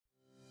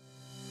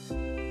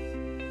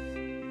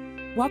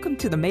Welcome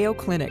to the Mayo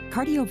Clinic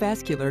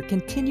Cardiovascular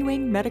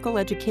Continuing Medical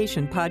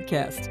Education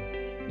Podcast.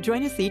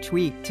 Join us each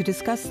week to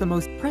discuss the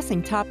most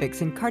pressing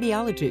topics in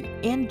cardiology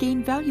and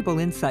gain valuable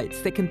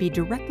insights that can be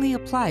directly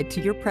applied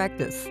to your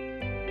practice.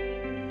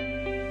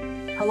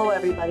 Hello,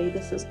 everybody.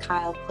 This is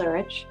Kyle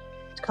Klarich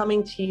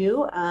coming to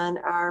you on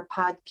our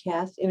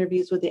podcast,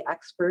 Interviews with the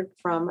Expert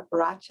from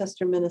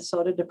Rochester,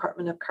 Minnesota,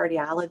 Department of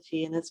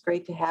Cardiology. And it's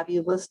great to have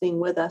you listening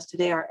with us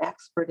today. Our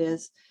expert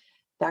is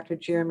Dr.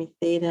 Jeremy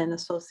Thaden,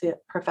 Associate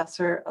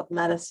Professor of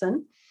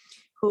Medicine,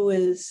 who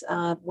is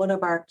one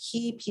of our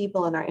key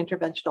people in our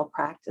interventional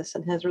practice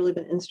and has really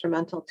been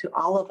instrumental to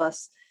all of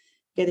us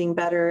getting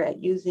better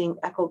at using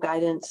echo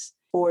guidance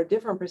for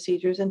different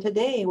procedures. And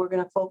today we're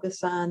going to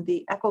focus on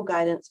the echo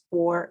guidance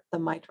for the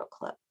mitral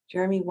clip.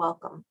 Jeremy,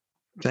 welcome.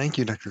 Thank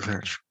you, Dr.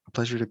 Klarich. A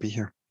pleasure to be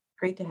here.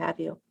 Great to have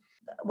you.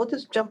 We'll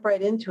just jump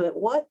right into it.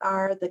 What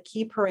are the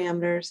key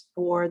parameters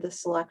for the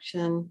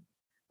selection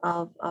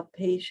of a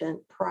patient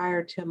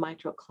prior to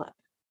mitral clip?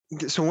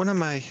 So one of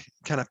my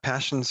kind of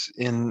passions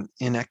in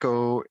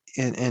echo,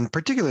 and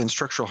particularly in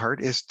structural heart,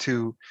 is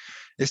to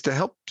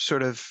help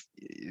sort of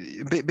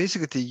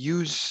basically to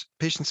use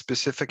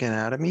patient-specific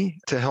anatomy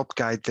to help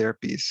guide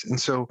therapies. And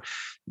so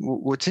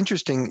what's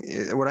interesting,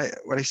 what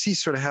I see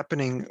sort of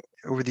happening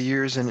over the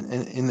years and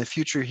in the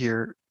future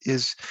here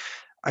is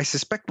I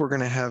suspect we're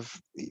going to have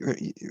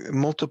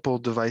multiple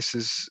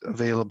devices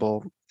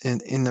available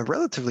in the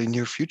relatively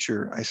near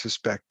future, I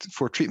suspect,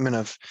 for treatment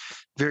of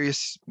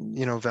various,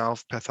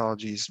 valve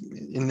pathologies,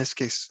 in this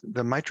case,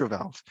 the mitral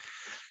valve.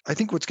 I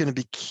think what's going to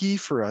be key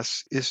for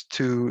us is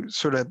to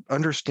sort of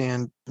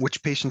understand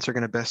which patients are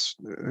going to best,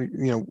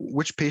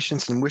 which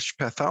patients and which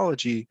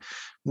pathology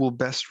will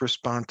best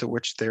respond to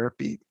which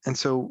therapy. And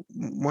so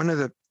one of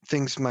the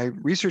things my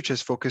research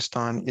has focused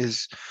on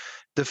is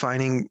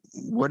defining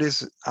what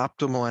is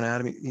optimal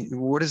anatomy,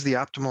 what is the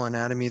optimal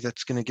anatomy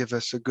that's going to give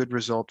us a good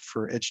result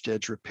for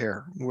edge-to-edge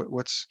repair?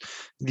 What's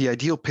the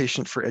ideal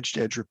patient for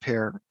edge-to-edge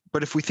repair?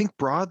 But if we think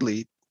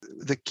broadly,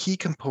 the key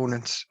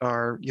components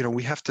are,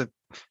 we have to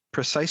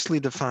precisely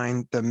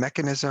define the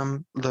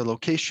mechanism, the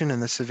location,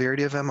 and the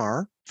severity of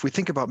MR. If we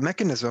think about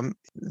mechanism,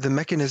 the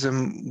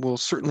mechanism will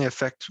certainly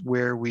affect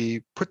where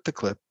we put the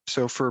clip.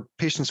 So for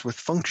patients with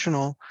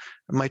functional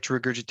mitral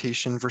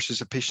regurgitation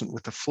versus a patient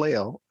with a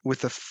flail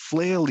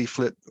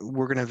leaflet,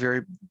 we're going to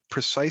very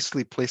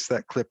precisely place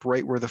that clip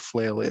right where the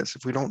flail is.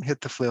 If we don't hit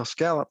the flail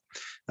scallop,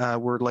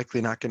 we're likely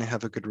not going to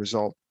have a good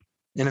result.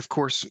 And of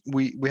course,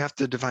 we have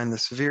to define the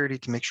severity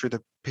to make sure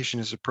the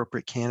patient is an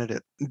appropriate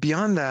candidate.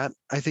 Beyond that,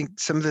 I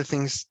think some of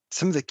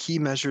the key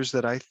measures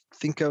that I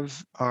think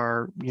of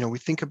are, we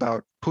think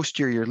about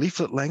posterior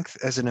leaflet length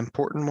as an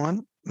important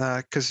one,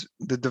 because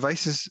the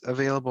devices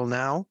available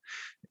now,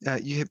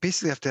 you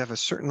basically have to have a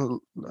certain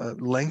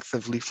length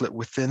of leaflet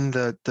within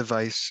the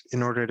device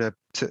in order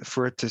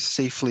for it to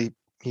safely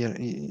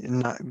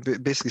not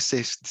basically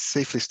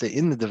safely stay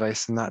in the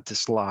device and not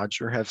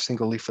dislodge or have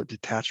single leaflet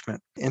detachment.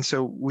 And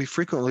so we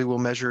frequently will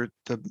measure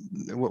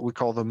what we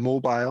call the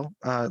mobile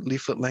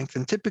leaflet length,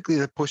 and typically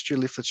the posterior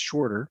leaflet's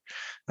shorter.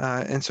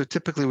 And so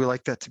typically we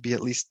like that to be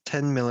at least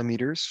 10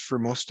 millimeters for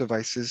most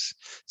devices,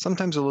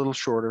 sometimes a little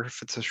shorter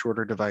if it's a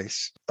shorter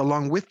device.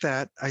 Along with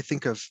that, I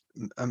think of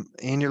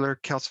annular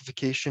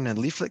calcification and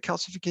leaflet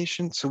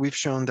calcification. So we've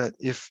shown that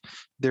if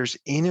there's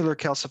annular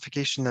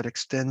calcification that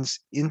extends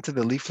into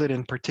the leaflet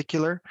in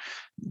particular,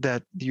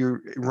 that you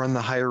run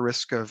the higher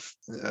risk of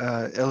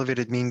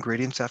elevated mean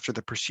gradients after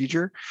the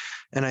procedure.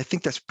 And I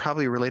think that's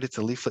probably related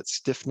to leaflet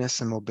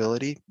stiffness and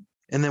mobility.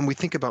 And then we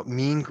think about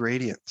mean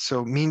gradient.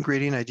 So mean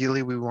gradient,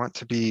 ideally, we want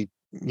to be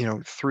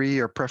 3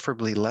 or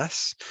preferably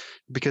less,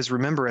 because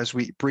remember, as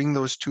we bring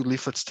those two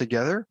leaflets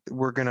together,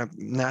 we're going to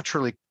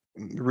naturally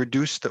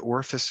reduce the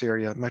orifice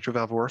area, mitral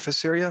valve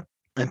orifice area,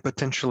 and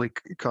potentially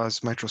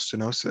cause mitral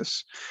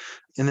stenosis.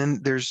 And then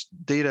there's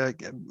data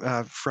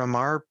from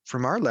our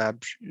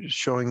lab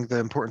showing the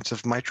importance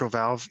of mitral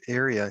valve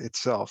area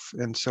itself.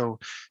 And so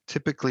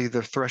typically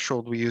the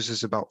threshold we use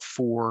is about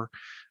 4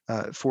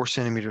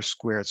 centimeters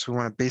squared. So we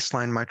want a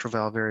baseline mitral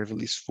valve area of at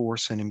least 4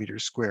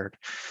 centimeters squared.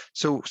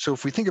 So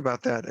if we think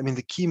about that, I mean,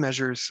 the key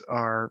measures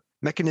are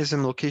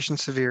mechanism, location,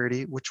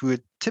 severity, which we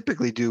would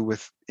typically do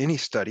with any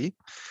study.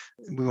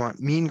 We want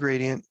mean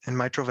gradient and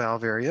mitral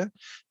valve area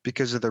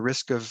because of the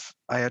risk of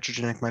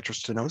iatrogenic mitral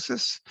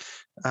stenosis.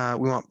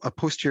 We want a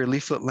posterior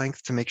leaflet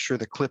length to make sure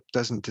the clip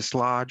doesn't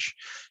dislodge.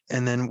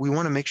 And then we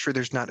want to make sure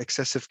there's not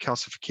excessive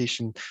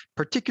calcification,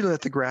 particularly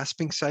at the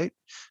grasping site,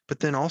 but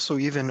then also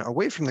even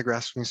away from the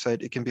grasping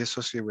site, it can be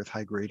associated with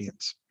high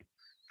gradients.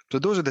 So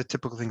those are the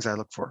typical things I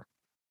look for.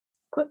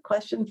 Quick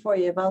question for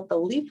you about the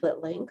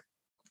leaflet length.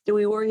 Do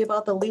we worry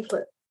about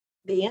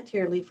the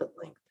anterior leaflet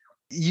length?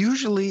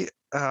 Usually,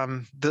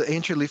 the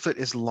anterior leaflet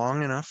is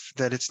long enough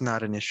that it's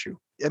not an issue.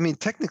 I mean,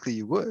 technically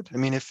you would. I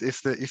mean, if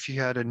you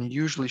had an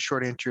unusually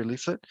short anterior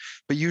leaflet,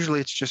 but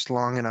usually it's just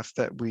long enough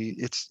that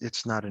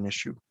it's not an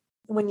issue.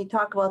 When you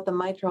talk about the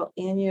mitral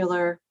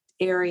annular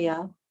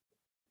area,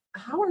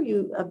 how are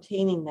you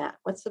obtaining that?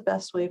 What's the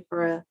best way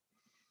for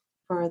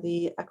for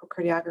the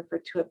echocardiographer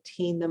to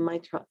obtain the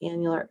mitral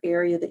annular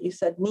area that you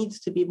said needs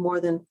to be more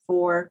than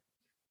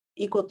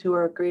equal to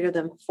or greater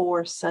than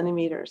 4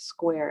 centimeters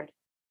squared?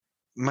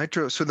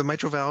 So the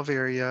mitral valve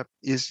area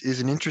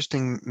is an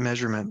interesting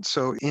measurement.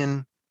 So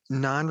in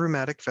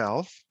non-rheumatic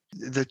valve,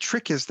 the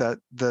trick is that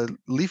the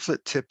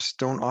leaflet tips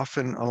don't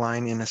often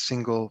align in a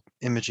single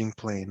imaging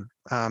plane.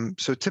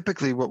 So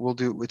typically what we'll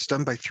do, it's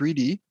done by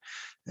 3D,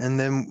 and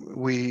then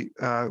we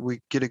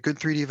get a good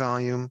 3D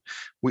volume.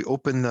 We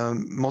open the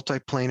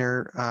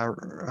multiplanar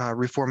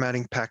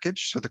reformatting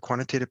package, so the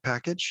quantitative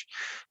package,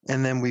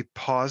 and then we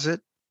pause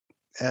it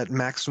at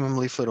maximum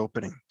leaflet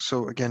opening.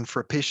 So again, for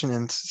a patient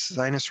in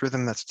sinus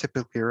rhythm, that's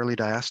typically early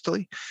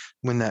diastole,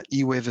 when that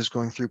E wave is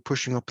going through,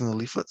 pushing open the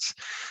leaflets.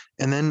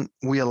 And then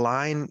we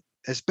align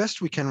as best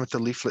we can with the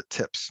leaflet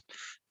tips.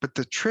 But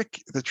the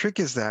trick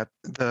is that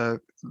the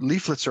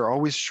leaflets are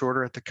always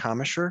shorter at the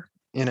commissure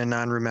in a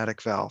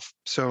non-rheumatic valve.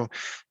 So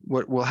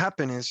what will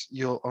happen is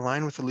you'll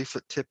align with the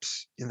leaflet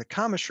tips in the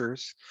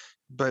commissures,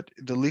 but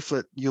the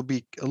leaflet, you'll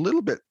be a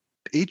little bit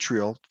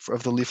atrial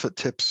of the leaflet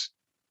tips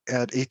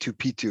at A2,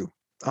 P2,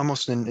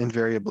 almost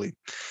invariably.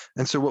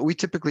 And so what we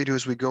typically do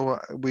is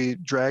we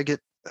drag it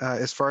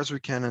as far as we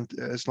can, and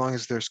as long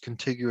as there's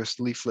contiguous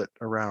leaflet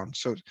around,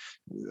 so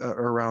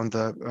around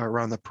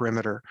the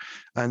perimeter.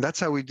 And that's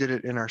how we did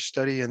it in our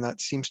study, and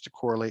that seems to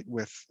correlate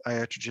with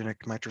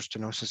iatrogenic mitral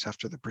stenosis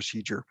after the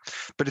procedure.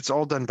 But it's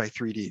all done by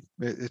 3D.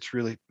 It's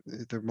really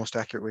the most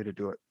accurate way to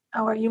do it.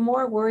 Now, are you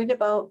more worried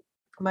about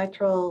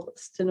mitral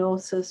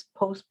stenosis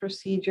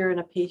post-procedure in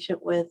a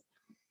patient with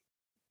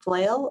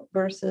flail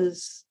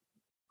versus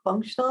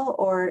functional,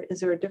 or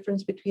is there a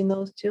difference between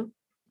those two?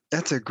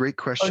 That's a great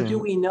question. Or do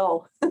we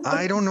know?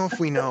 I don't know if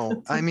we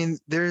know. I mean,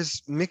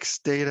 there's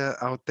mixed data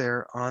out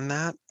there on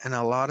that and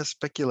a lot of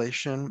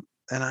speculation,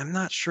 and I'm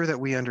not sure that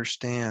we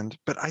understand.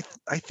 But I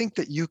think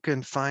that you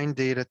can find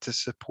data to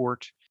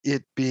support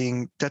it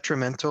being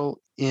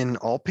detrimental in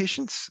all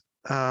patients.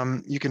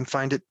 You can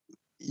find it.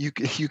 You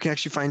can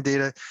actually find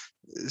data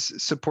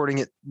supporting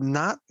it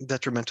not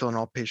detrimental in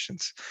all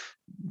patients.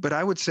 But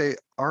I would say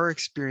our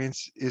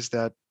experience is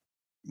that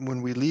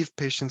when we leave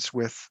patients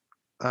with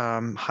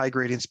high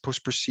gradients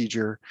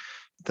post-procedure,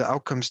 the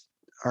outcomes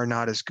are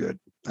not as good.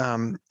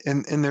 And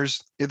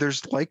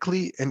there's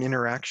likely an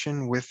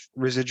interaction with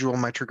residual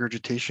mitral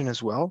regurgitation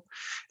as well.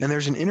 And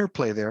there's an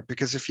interplay there,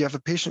 because if you have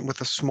a patient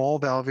with a small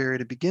valve area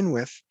to begin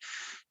with,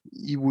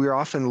 we're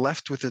often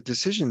left with a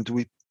decision. Do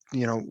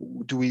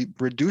we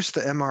reduce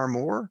the MR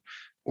more,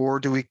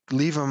 or do we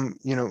leave them,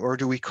 or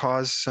do we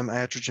cause some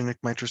iatrogenic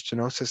mitral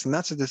stenosis? And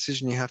that's a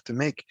decision you have to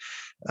make.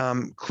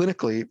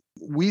 Clinically,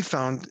 we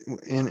found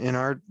in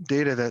our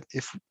data that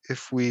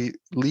if we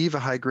leave a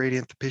high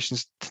gradient, the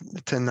patients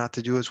tend not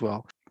to do as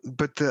well.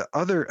 But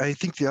I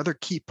think the other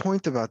key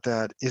point about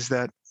that is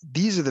that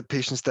these are the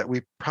patients that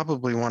we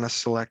probably want to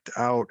select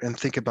out and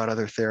think about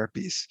other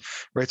therapies,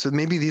 right? So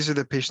maybe these are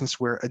the patients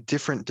where a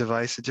different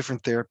device, a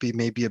different therapy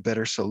may be a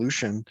better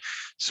solution.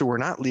 So we're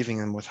not leaving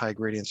them with high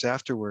gradients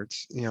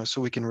afterwards,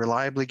 so we can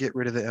reliably get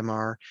rid of the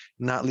MR,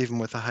 not leave them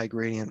with a high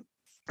gradient.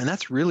 And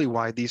that's really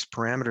why these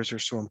parameters are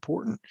so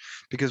important,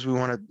 because we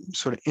want to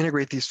sort of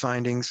integrate these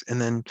findings and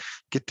then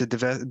get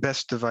the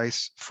best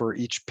device for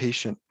each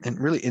patient and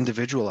really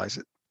individualize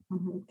it.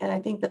 Mm-hmm. And I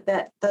think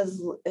that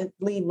does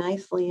lead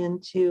nicely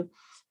into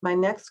my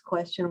next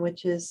question,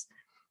 which is,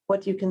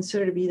 what do you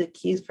consider to be the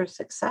keys for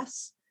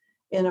success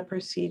in a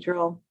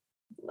procedural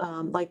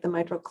like the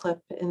mitral clip,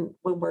 and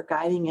when we're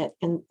guiding it?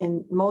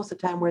 And most of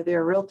the time we're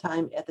there real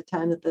time at the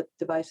time that the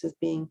device is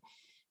being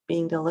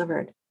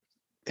delivered.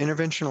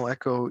 Interventional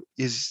echo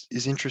is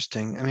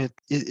interesting. I mean,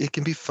 it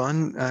can be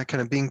fun,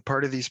 kind of being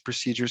part of these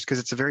procedures, because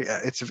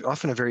it's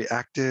often a very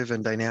active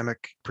and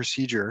dynamic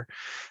procedure.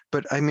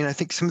 But I mean, I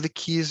think some of the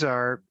keys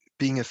are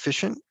being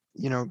efficient.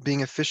 Being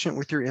efficient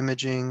with your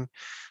imaging,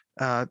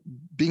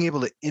 being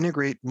able to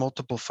integrate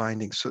multiple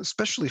findings. So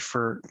especially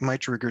for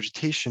mitral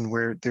regurgitation,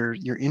 where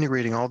you're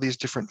integrating all these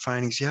different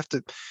findings, you have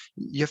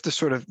to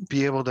sort of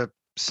be able to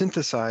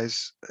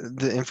synthesize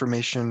the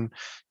information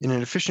in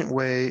an efficient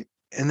way,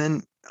 and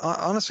then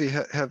honestly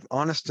have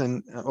honest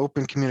and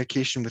open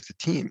communication with the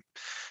team,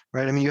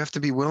 right? I mean, you have to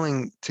be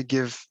willing to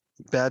give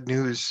bad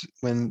news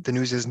when the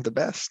news isn't the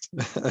best.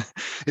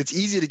 It's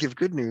easy to give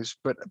good news,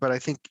 but I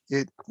think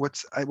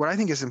what I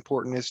think is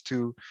important is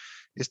to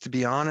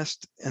be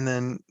honest, and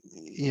then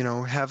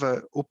have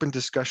an open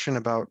discussion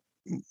about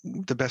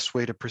the best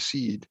way to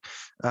proceed.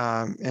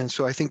 And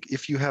so I think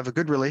if you have a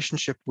good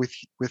relationship with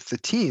the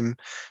team,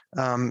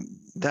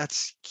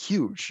 that's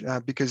huge,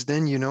 because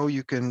then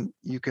you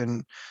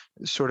can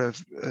sort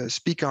of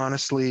speak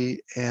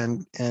honestly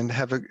and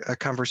have a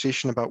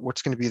conversation about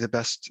what's going to be the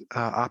best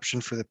option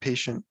for the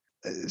patient.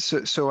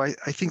 So I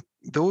think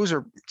those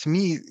are, to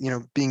me,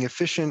 being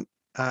efficient,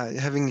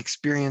 having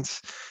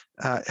experience,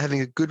 having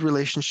a good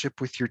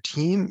relationship with your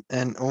team,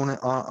 and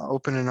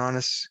open and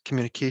honest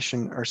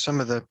communication are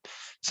some of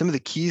the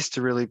keys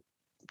to really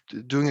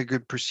doing a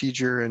good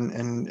procedure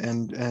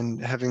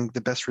and having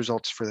the best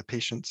results for the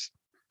patients.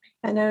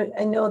 I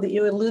know that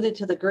you alluded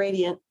to the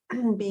gradient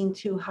being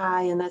too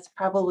high, and that's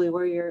probably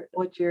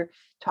what you're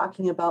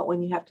talking about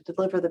when you have to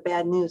deliver the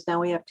bad news. Now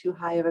we have too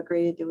high of a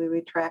gradient. Do we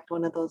retract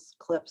one of those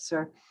clips,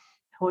 or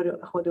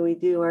what do we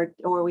do,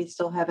 or we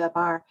still have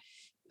FR?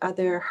 Are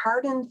there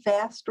hard and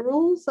fast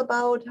rules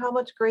about how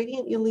much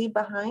gradient you leave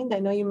behind? I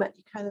know you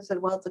kind of said,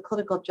 well, it's a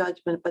clinical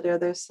judgment, but are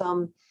there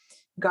some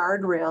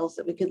guardrails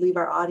that we could leave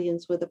our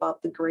audience with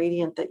about the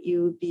gradient that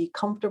you'd be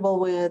comfortable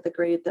with, the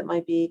gradient that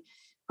might be,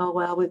 oh,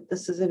 well,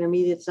 this is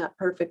intermediate, it's not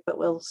perfect, but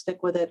we'll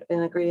stick with it,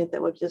 and a gradient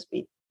that would just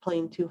be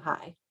plain too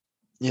high?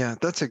 Yeah,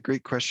 that's a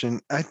great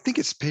question. I think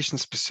it's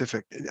patient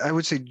specific. I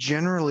would say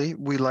generally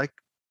we like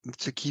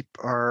to keep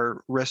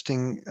our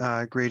resting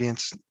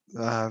gradients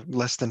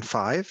less than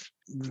 5,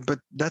 but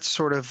that's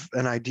sort of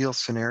an ideal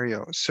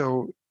scenario.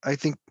 So I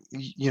think,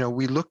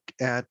 we look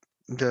at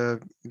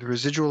the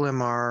residual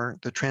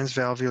MR, the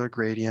transvalvular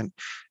gradient,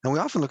 and we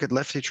often look at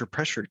left atrial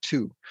pressure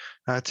too,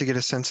 to get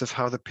a sense of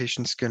how the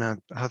patient's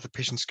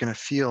gonna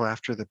feel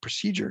after the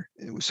procedure.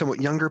 Somewhat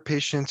younger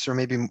patients, or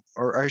maybe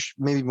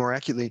more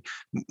accurately,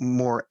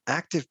 more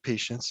active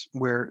patients,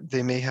 where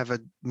they may have a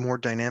more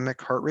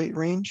dynamic heart rate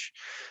range,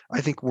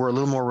 I think we're a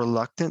little more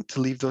reluctant to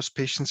leave those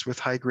patients with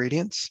high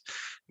gradients,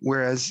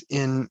 whereas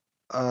in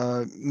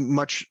a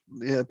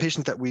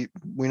patient that we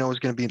know is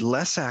going to be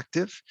less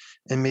active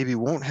and maybe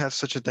won't have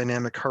such a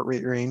dynamic heart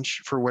rate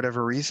range for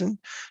whatever reason,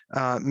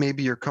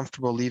 maybe you're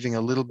comfortable leaving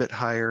a little bit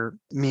higher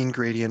mean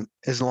gradient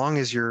as long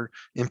as you're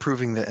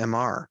improving the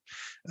MR.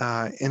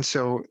 And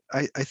so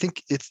I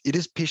think it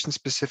is patient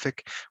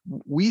specific.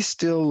 We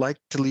still like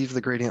to leave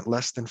the gradient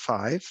less than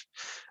 5.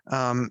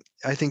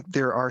 I think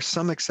there are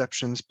some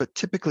exceptions, but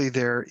typically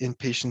they're in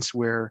patients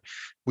where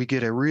we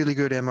get a really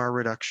good MR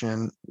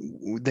reduction.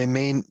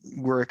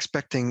 We're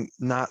expecting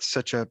not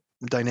such a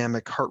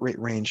dynamic heart rate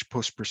range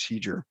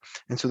post-procedure.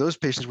 And so those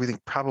patients we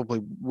think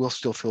probably will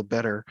still feel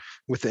better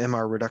with the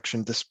MR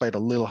reduction despite a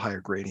little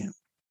higher gradient.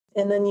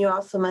 And then you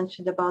also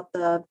mentioned about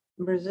the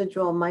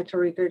residual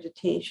mitral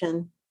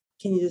regurgitation.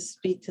 Can you just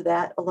speak to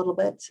that a little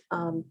bit?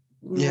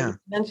 You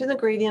mentioned the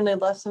gradient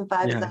at less than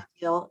 5 is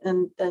ideal,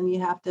 and then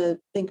you have to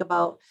think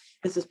about,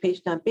 is this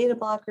patient on beta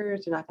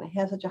blockers? They're not going to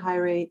have such a high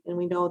rate, and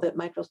we know that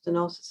mitral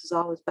stenosis is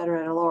always better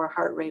at a lower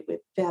heart rate. We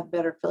have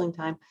better filling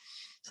time,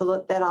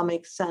 so that all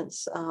makes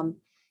sense.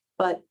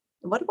 But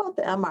what about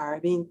the MR? I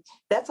mean,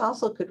 that's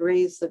also could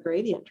raise the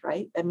gradient,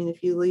 right? I mean,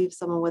 if you leave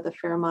someone with a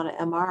fair amount of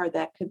MR,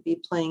 that could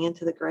be playing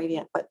into the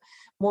gradient. But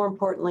more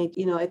importantly,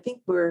 I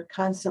think we're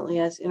constantly,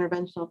 as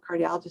interventional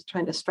cardiologists,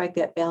 trying to strike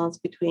that balance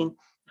between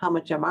how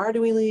much MR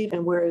do we leave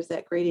and where is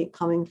that gradient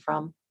coming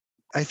from?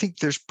 I think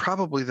there's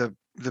probably the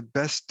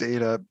best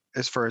data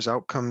as far as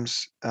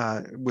outcomes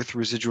with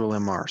residual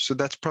MR. So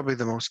that's probably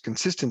the most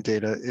consistent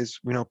data. Is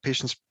we know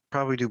patients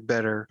probably do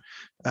better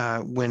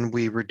when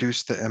we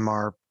reduce the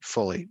MR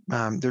fully.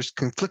 There's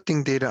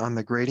conflicting data on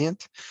the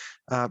gradient,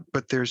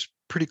 but there's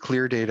pretty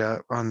clear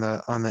data on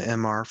the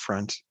MR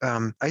front.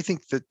 I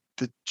think that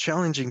the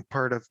challenging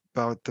part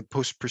about the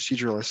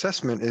post-procedural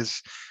assessment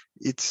is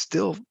it's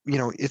still,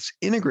 it's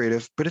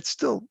integrative, but it's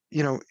still,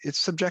 it's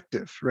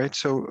subjective, right?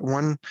 So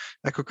one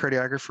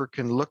echocardiographer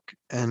can look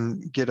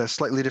and get a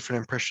slightly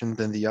different impression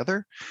than the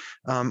other.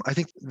 I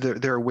think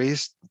there are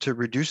ways to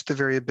reduce the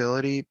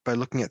variability by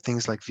looking at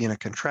things like vena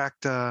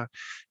contracta.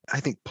 I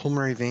think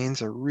pulmonary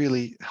veins are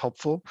really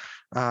helpful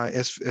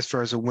as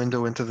far as a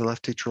window into the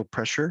left atrial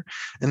pressure,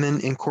 and then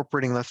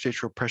incorporating left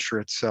atrial pressure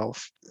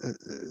itself.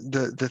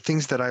 The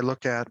things that I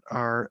look at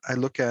are,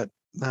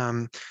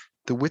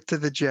 the width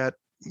of the jet.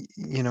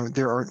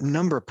 There are a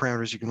number of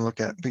parameters you can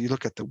look at, but you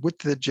look at the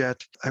width of the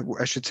jet,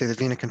 I should say the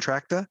vena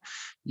contracta,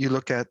 you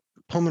look at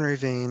pulmonary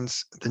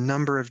veins, the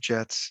number of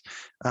jets,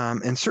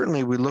 and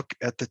certainly we look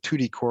at the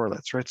 2D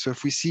correlates, right? So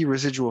if we see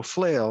residual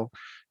flail,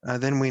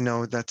 then we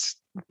know that's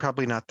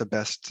probably not the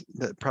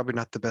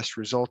best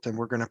result, and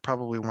we're going to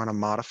probably want to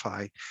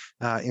modify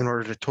in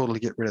order to totally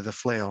get rid of the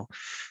flail.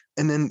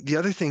 And then the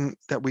other thing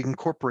that we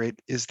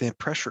incorporate is the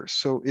pressure.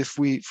 So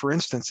for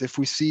instance, if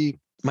we see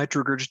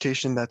mitral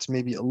regurgitation that's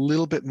maybe a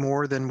little bit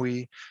more than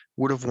we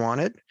would have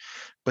wanted,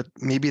 but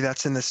maybe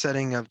that's in the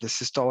setting of the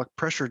systolic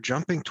pressure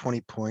jumping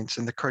 20 points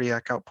and the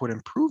cardiac output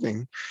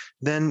improving,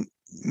 then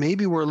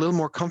maybe we're a little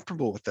more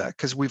comfortable with that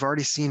because we've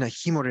already seen a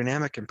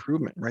hemodynamic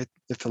improvement, right?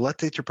 If the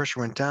left atrial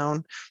pressure went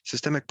down,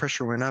 systemic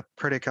pressure went up,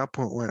 cardiac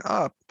output went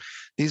up,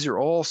 these are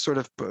all sort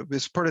of,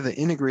 it's part of the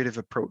integrative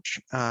approach.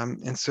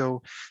 And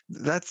so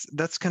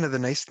that's kind of the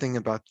nice thing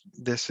about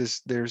this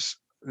is there's,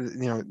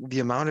 the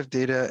amount of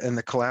data and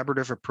the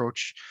collaborative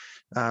approach,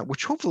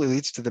 which hopefully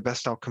leads to the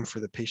best outcome for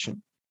the patient.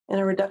 And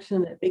a reduction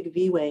in that big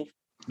V wave.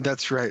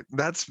 That's right.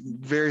 That's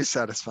very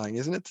satisfying,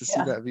 isn't it, to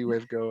see that V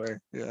wave go away?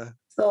 Yeah.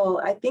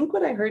 So I think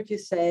what I heard you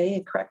say,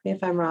 and correct me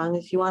if I'm wrong,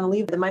 is you want to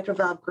leave the mitral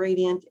valve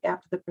gradient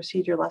after the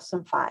procedure less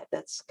than 5.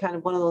 That's kind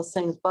of one of those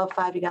things. Above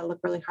 5, you got to look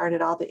really hard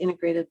at all the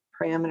integrated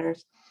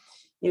parameters.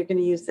 You're going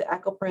to use the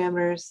echo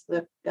parameters.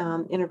 The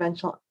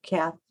interventional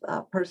cath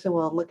person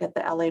will look at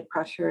the LA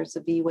pressures,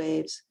 the V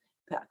waves,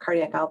 the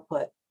cardiac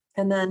output.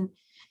 And then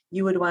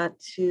you would want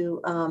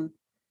to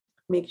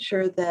make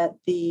sure that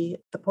the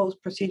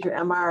post-procedure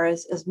MR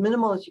is as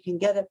minimal as you can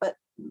get it. But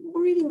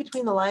reading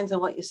between the lines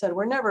on what you said,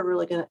 we're never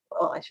really going to,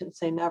 well, I shouldn't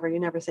say never, you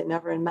never say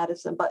never in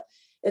medicine, but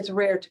it's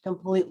rare to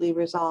completely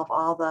resolve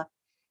all the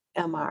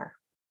MR.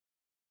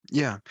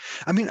 Yeah,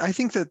 I mean, I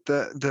think that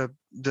the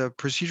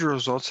procedural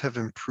results have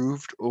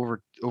improved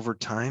over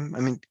time. I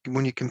mean,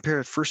 when you compare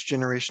a first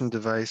generation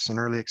device and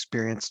early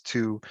experience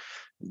to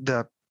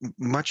the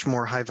much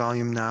more high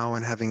volume now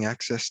and having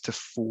access to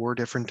 4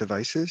 different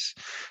devices,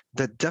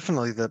 that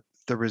definitely the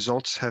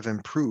results have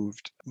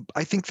improved.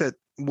 I think that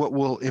what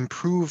will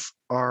improve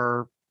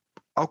our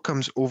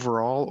outcomes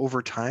overall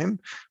over time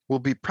will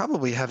be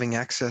probably having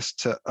access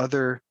to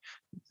other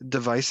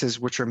devices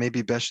which are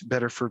maybe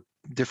better for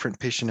different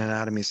patient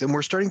anatomies. And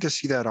we're starting to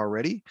see that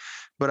already.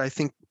 But I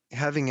think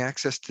having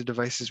access to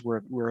devices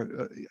where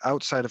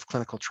outside of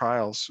clinical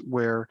trials,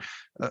 where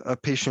a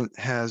patient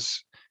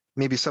has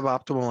maybe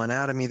suboptimal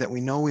anatomy that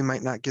we know we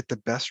might not get the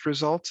best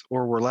results,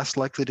 or we're less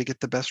likely to get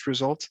the best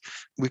results,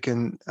 we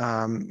can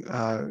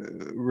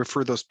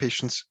refer those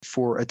patients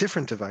for a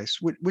different device,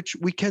 which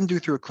we can do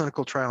through a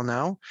clinical trial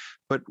now,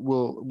 but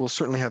we'll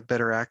certainly have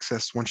better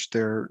access once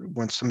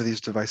some of these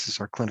devices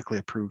are clinically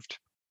approved.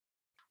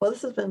 Well,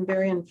 this has been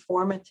very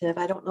informative.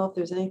 I don't know if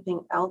there's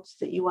anything else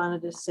that you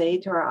wanted to say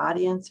to our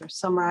audience or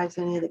summarize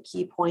any of the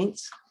key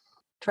points.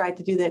 Tried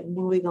to do that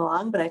moving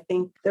along, but I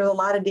think there's a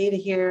lot of data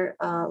here,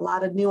 a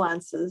lot of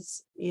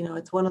nuances.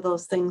 It's one of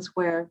those things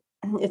where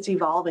it's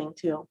evolving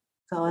too.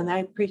 So, and I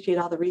appreciate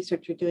all the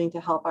research you're doing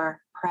to help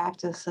our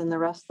practice and the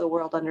rest of the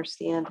world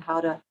understand how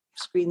to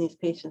screen these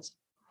patients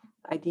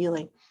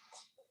ideally.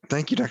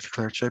 Thank you, Dr.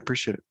 Klarich. I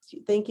appreciate it.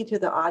 Thank you to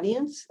the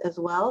audience as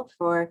well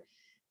for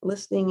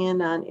listening in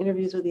on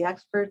Interviews with the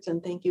Experts.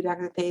 And thank you,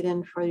 Dr.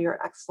 Thaden, for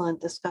your excellent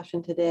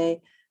discussion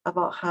today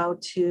about how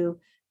to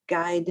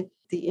guide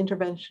the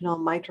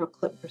interventional mitral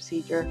clip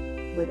procedure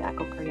with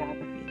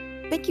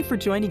echocardiography. Thank you for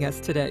joining us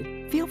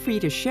today. Feel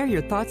free to share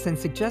your thoughts and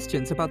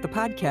suggestions about the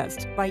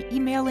podcast by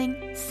emailing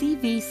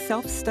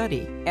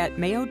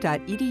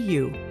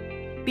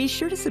cvselfstudy@mayo.edu. Be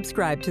sure to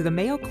subscribe to the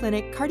Mayo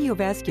Clinic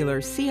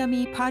Cardiovascular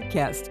CME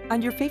podcast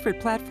on your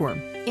favorite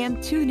platform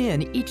and tune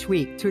in each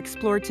week to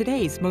explore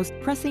today's most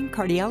pressing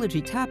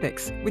cardiology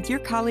topics with your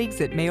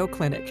colleagues at Mayo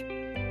Clinic.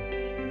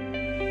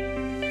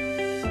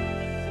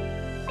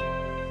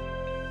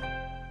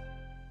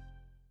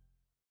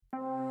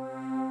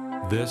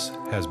 This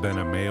has been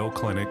a Mayo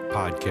Clinic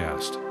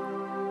podcast.